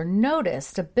teller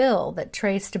noticed a bill that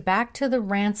traced back to the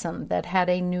ransom that had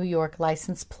a New York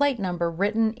license plate number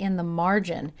written in the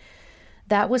margin.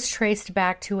 That was traced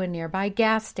back to a nearby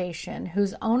gas station,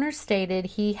 whose owner stated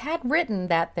he had written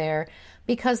that there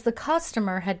because the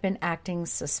customer had been acting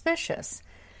suspicious.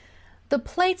 The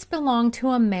plates belonged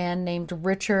to a man named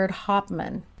Richard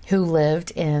Hauptmann, who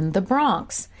lived in the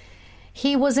Bronx.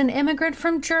 He was an immigrant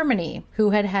from Germany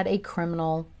who had had a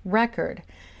criminal record.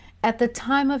 At the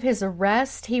time of his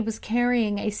arrest, he was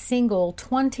carrying a single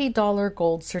 $20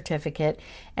 gold certificate,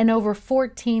 and over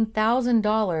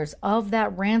 $14,000 of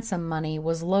that ransom money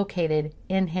was located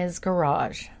in his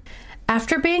garage.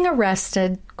 After being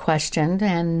arrested, questioned,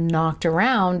 and knocked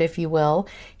around, if you will,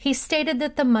 he stated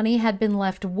that the money had been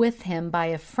left with him by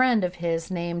a friend of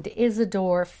his named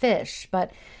Isidore Fish,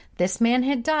 but this man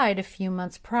had died a few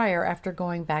months prior after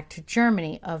going back to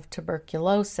Germany of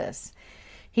tuberculosis.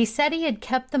 He said he had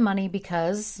kept the money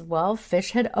because, well,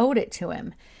 Fish had owed it to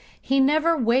him. He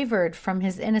never wavered from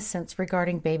his innocence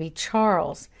regarding baby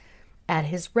Charles. At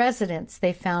his residence,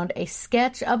 they found a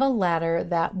sketch of a ladder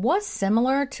that was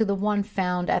similar to the one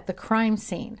found at the crime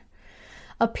scene.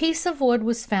 A piece of wood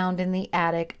was found in the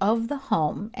attic of the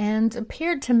home and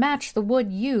appeared to match the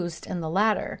wood used in the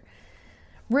ladder.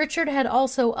 Richard had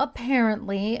also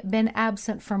apparently been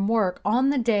absent from work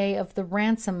on the day of the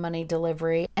ransom money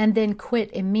delivery and then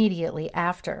quit immediately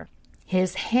after.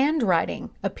 His handwriting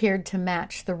appeared to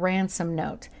match the ransom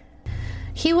note.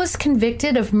 He was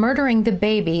convicted of murdering the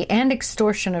baby and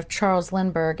extortion of Charles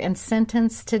Lindbergh and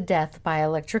sentenced to death by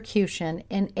electrocution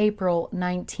in April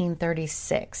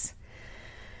 1936.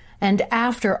 And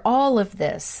after all of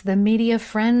this, the media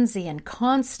frenzy and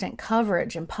constant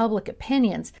coverage and public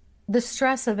opinions, the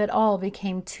stress of it all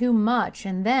became too much,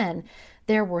 and then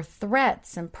there were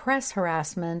threats and press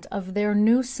harassment of their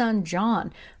new son,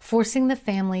 John, forcing the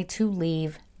family to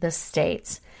leave the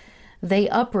States. They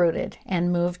uprooted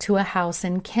and moved to a house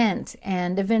in Kent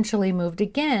and eventually moved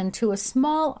again to a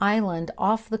small island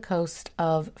off the coast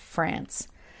of France.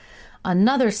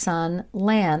 Another son,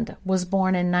 Land, was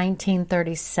born in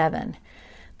 1937.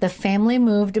 The family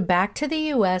moved back to the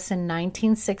U.S. in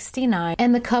 1969,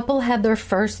 and the couple had their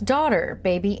first daughter,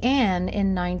 baby Anne,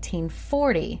 in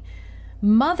 1940.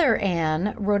 Mother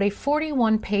Anne wrote a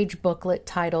 41-page booklet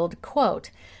titled,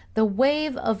 quote, "The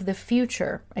Wave of the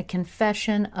Future, A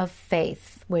Confession of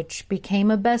Faith," which became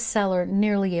a bestseller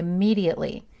nearly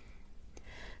immediately.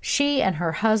 She and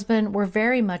her husband were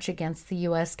very much against the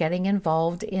U.S. getting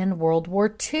involved in World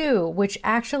War II, which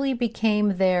actually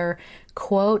became their,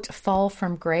 quote, fall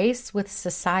from grace with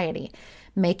society,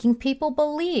 making people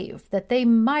believe that they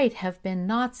might have been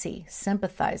Nazi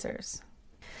sympathizers.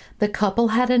 The couple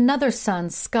had another son,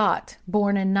 Scott,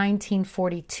 born in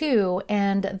 1942,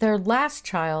 and their last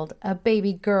child, a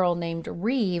baby girl named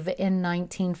Reeve, in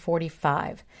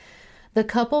 1945. The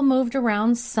couple moved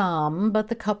around some, but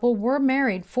the couple were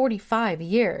married 45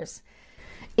 years.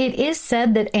 It is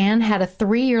said that Anne had a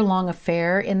 3-year-long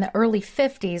affair in the early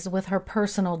 50s with her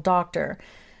personal doctor,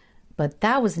 but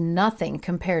that was nothing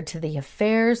compared to the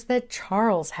affairs that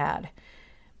Charles had.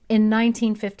 In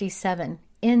 1957,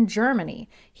 in Germany,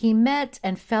 he met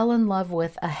and fell in love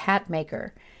with a hat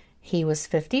maker. He was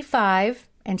 55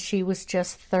 and she was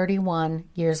just 31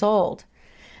 years old.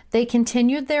 They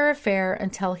continued their affair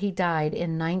until he died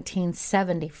in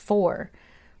 1974.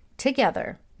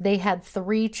 Together, they had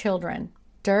 3 children,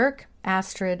 Dirk,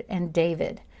 Astrid, and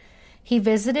David. He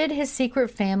visited his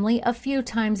secret family a few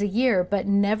times a year, but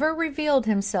never revealed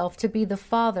himself to be the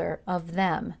father of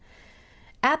them.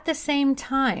 At the same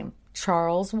time,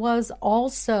 Charles was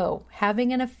also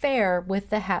having an affair with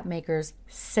the hatmaker's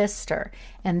sister,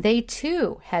 and they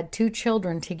too had 2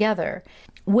 children together,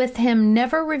 with him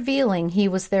never revealing he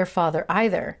was their father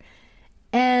either.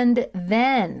 And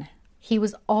then he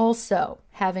was also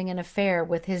having an affair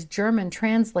with his German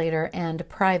translator and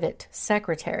private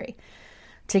secretary.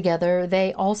 Together,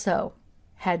 they also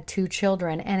had 2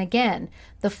 children, and again,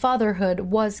 the fatherhood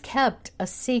was kept a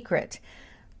secret.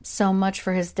 So much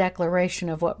for his declaration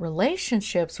of what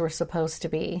relationships were supposed to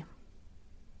be.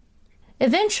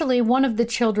 Eventually, one of the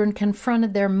children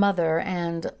confronted their mother,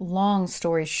 and long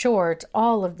story short,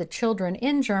 all of the children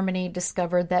in Germany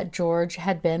discovered that George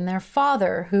had been their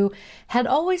father, who had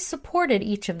always supported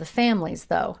each of the families,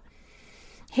 though.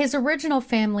 His original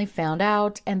family found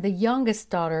out, and the youngest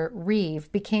daughter,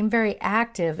 Reeve, became very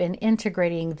active in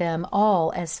integrating them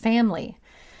all as family.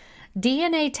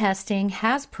 DNA testing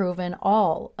has proven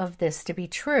all of this to be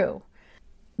true.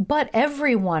 But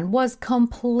everyone was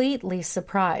completely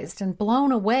surprised and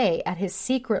blown away at his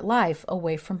secret life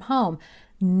away from home.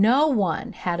 No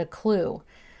one had a clue.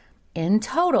 In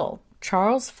total,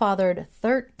 Charles fathered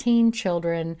 13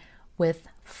 children with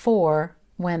 4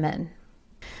 women.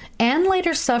 Anne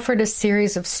later suffered a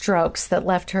series of strokes that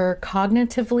left her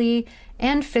cognitively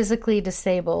and physically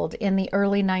disabled in the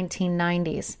early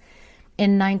 1990s.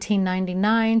 In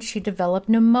 1999, she developed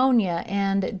pneumonia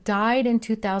and died in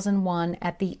 2001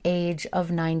 at the age of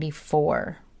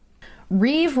 94.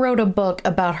 Reeve wrote a book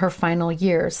about her final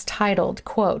years titled,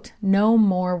 quote, "No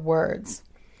More Words."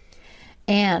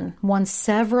 Anne won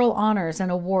several honors and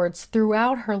awards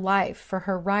throughout her life for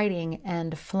her writing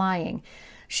and flying.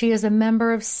 She is a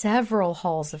member of several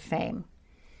halls of fame.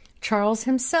 Charles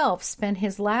himself spent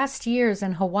his last years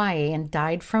in Hawaii and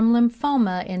died from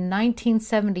lymphoma in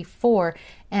 1974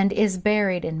 and is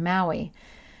buried in Maui.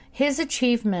 His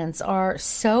achievements are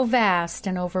so vast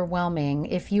and overwhelming.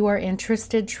 If you are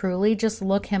interested, truly just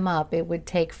look him up. It would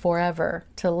take forever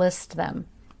to list them.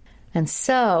 And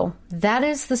so, that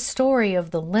is the story of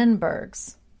the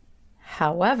Lindberghs.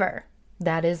 However,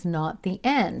 that is not the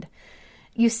end.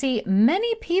 You see,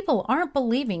 many people aren't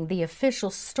believing the official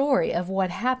story of what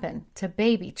happened to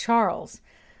baby Charles.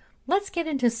 Let's get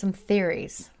into some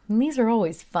theories. These are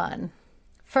always fun.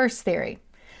 First theory,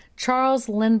 Charles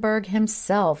Lindbergh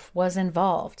himself was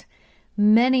involved.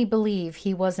 Many believe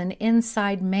he was an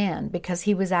inside man because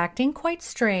he was acting quite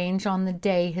strange on the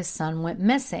day his son went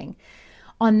missing.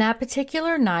 On that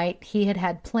particular night, he had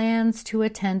had plans to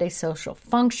attend a social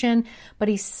function, but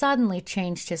he suddenly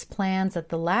changed his plans at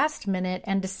the last minute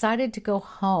and decided to go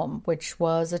home, which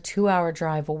was a 2-hour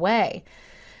drive away.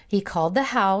 He called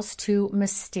the house to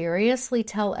mysteriously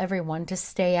tell everyone to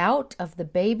stay out of the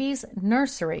baby's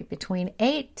nursery between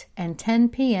 8 and 10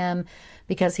 p.m.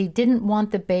 because he didn't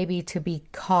want the baby to be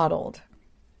coddled.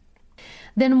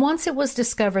 Then once it was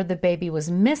discovered the baby was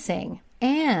missing,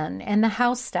 Anne and the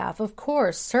house staff, of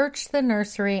course, searched the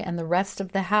nursery and the rest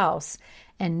of the house,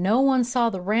 and no one saw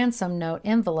the ransom note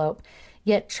envelope,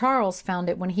 yet Charles found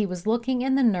it when he was looking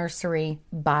in the nursery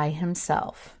by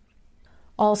himself.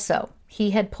 Also, he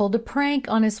had pulled a prank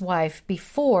on his wife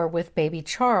before with baby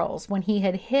Charles when he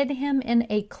had hid him in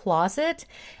a closet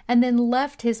and then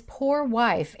left his poor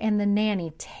wife and the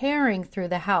nanny tearing through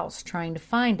the house trying to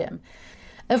find him.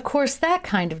 Of course, that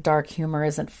kind of dark humor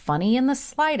isn't funny in the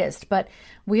slightest, but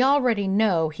we already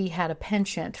know he had a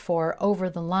penchant for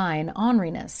over-the-line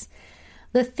orneriness.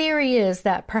 The theory is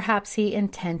that perhaps he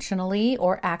intentionally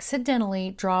or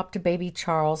accidentally dropped baby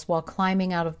Charles while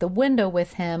climbing out of the window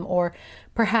with him, or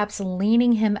perhaps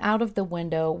leaning him out of the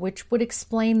window, which would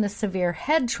explain the severe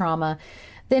head trauma,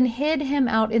 then hid him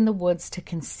out in the woods to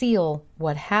conceal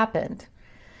what happened.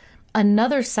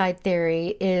 Another side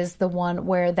theory is the one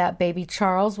where that baby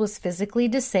Charles was physically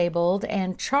disabled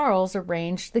and Charles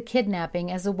arranged the kidnapping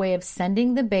as a way of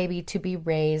sending the baby to be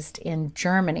raised in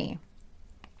Germany.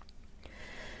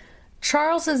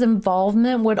 Charles's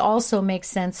involvement would also make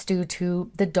sense due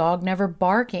to the dog never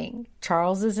barking,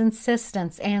 Charles's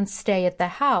insistence and stay at the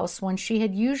house when she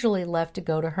had usually left to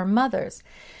go to her mother's,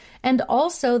 and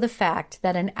also the fact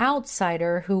that an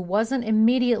outsider who wasn't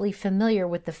immediately familiar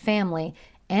with the family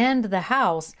and the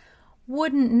house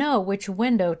wouldn't know which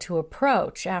window to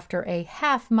approach after a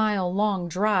half-mile long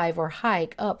drive or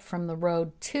hike up from the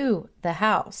road to the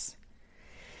house.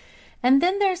 And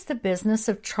then there's the business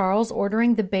of Charles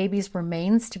ordering the baby's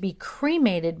remains to be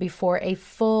cremated before a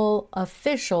full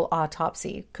official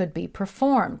autopsy could be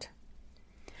performed.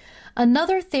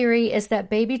 Another theory is that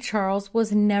baby Charles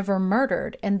was never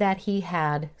murdered and that he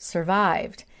had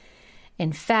survived.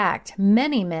 In fact,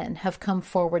 many men have come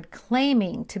forward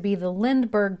claiming to be the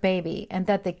Lindbergh baby and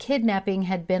that the kidnapping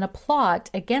had been a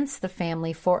plot against the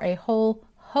family for a whole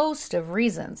host of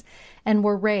reasons and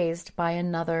were raised by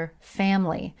another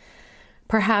family.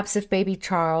 Perhaps if baby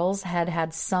Charles had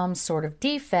had some sort of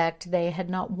defect, they had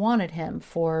not wanted him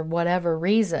for whatever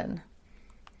reason.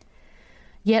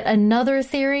 Yet another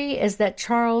theory is that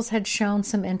Charles had shown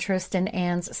some interest in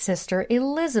Anne's sister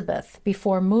Elizabeth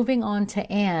before moving on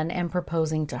to Anne and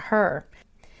proposing to her.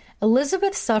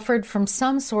 Elizabeth suffered from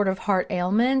some sort of heart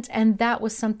ailment, and that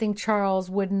was something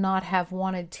Charles would not have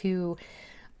wanted to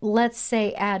let's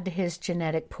say, add to his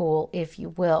genetic pool, if you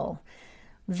will.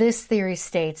 This theory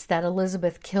states that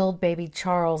Elizabeth killed baby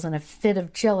Charles in a fit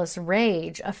of jealous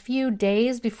rage a few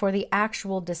days before the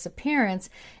actual disappearance,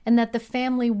 and that the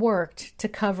family worked to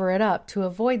cover it up to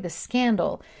avoid the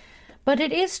scandal. But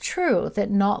it is true that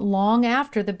not long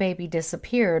after the baby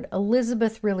disappeared,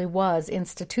 Elizabeth really was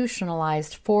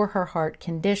institutionalized for her heart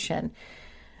condition.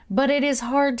 But it is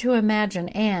hard to imagine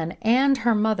Anne and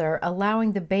her mother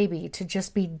allowing the baby to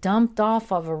just be dumped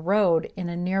off of a road in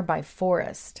a nearby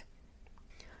forest.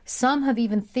 Some have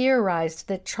even theorized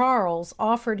that Charles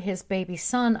offered his baby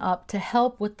son up to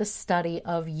help with the study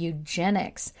of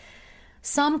eugenics.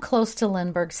 Some close to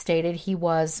Lindbergh stated he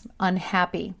was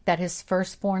unhappy that his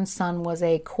firstborn son was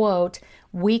a, quote,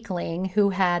 weakling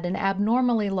who had an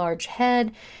abnormally large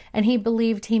head, and he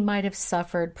believed he might have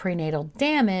suffered prenatal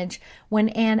damage when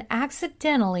Anne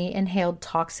accidentally inhaled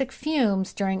toxic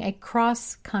fumes during a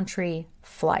cross-country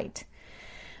flight.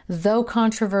 Though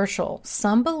controversial,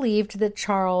 some believed that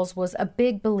Charles was a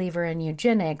big believer in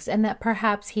eugenics and that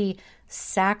perhaps he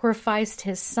sacrificed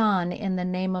his son in the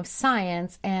name of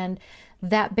science and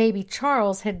that baby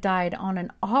Charles had died on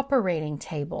an operating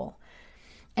table.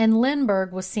 And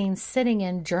Lindbergh was seen sitting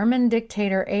in German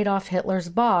dictator Adolf Hitler's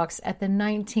box at the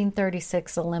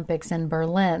 1936 Olympics in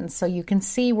Berlin, so you can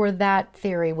see where that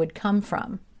theory would come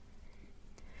from.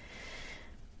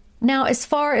 Now, as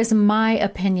far as my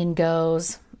opinion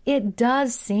goes, it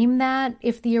does seem that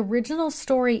if the original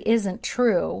story isn't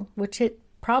true, which it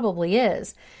probably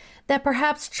is, that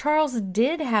perhaps Charles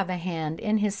did have a hand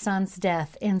in his son's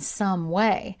death in some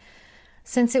way,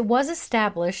 since it was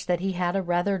established that he had a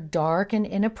rather dark and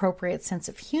inappropriate sense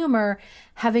of humor,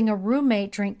 having a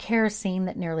roommate drink kerosene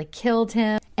that nearly killed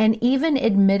him, and even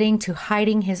admitting to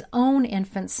hiding his own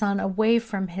infant son away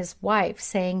from his wife,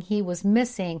 saying he was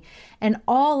missing, and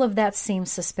all of that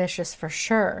seems suspicious for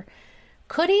sure.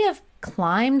 Could he have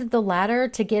climbed the ladder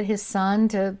to get his son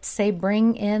to, say,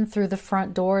 bring in through the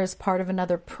front door as part of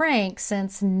another prank,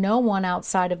 since no one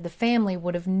outside of the family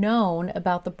would have known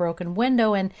about the broken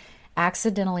window and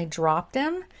accidentally dropped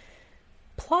him?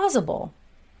 Plausible.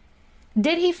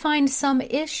 Did he find some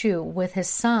issue with his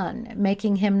son,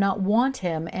 making him not want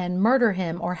him and murder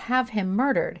him or have him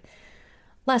murdered?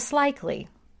 Less likely,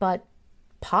 but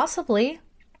possibly.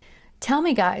 Tell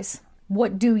me, guys,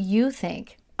 what do you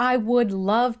think? I would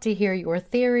love to hear your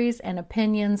theories and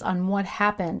opinions on what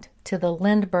happened to the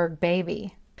Lindbergh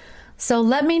baby. So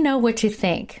let me know what you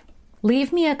think.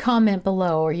 Leave me a comment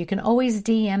below, or you can always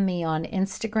DM me on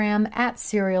Instagram at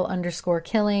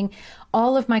serial_killing.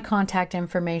 All of my contact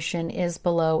information is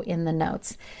below in the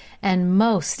notes. And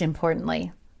most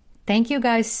importantly, thank you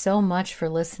guys so much for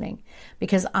listening,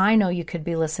 because I know you could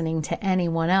be listening to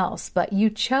anyone else, but you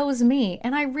chose me,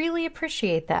 and I really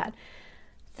appreciate that.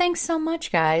 Thanks so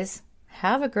much, guys.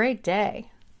 Have a great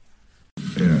day.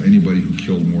 Anybody who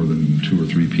killed more than 2 or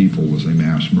 3 people was a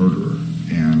mass murderer,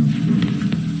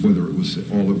 and whether it was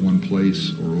all at one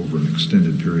place or over an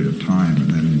extended period of time. And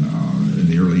then in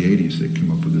the early 80s, they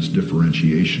came up with this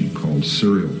differentiation called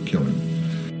serial killing.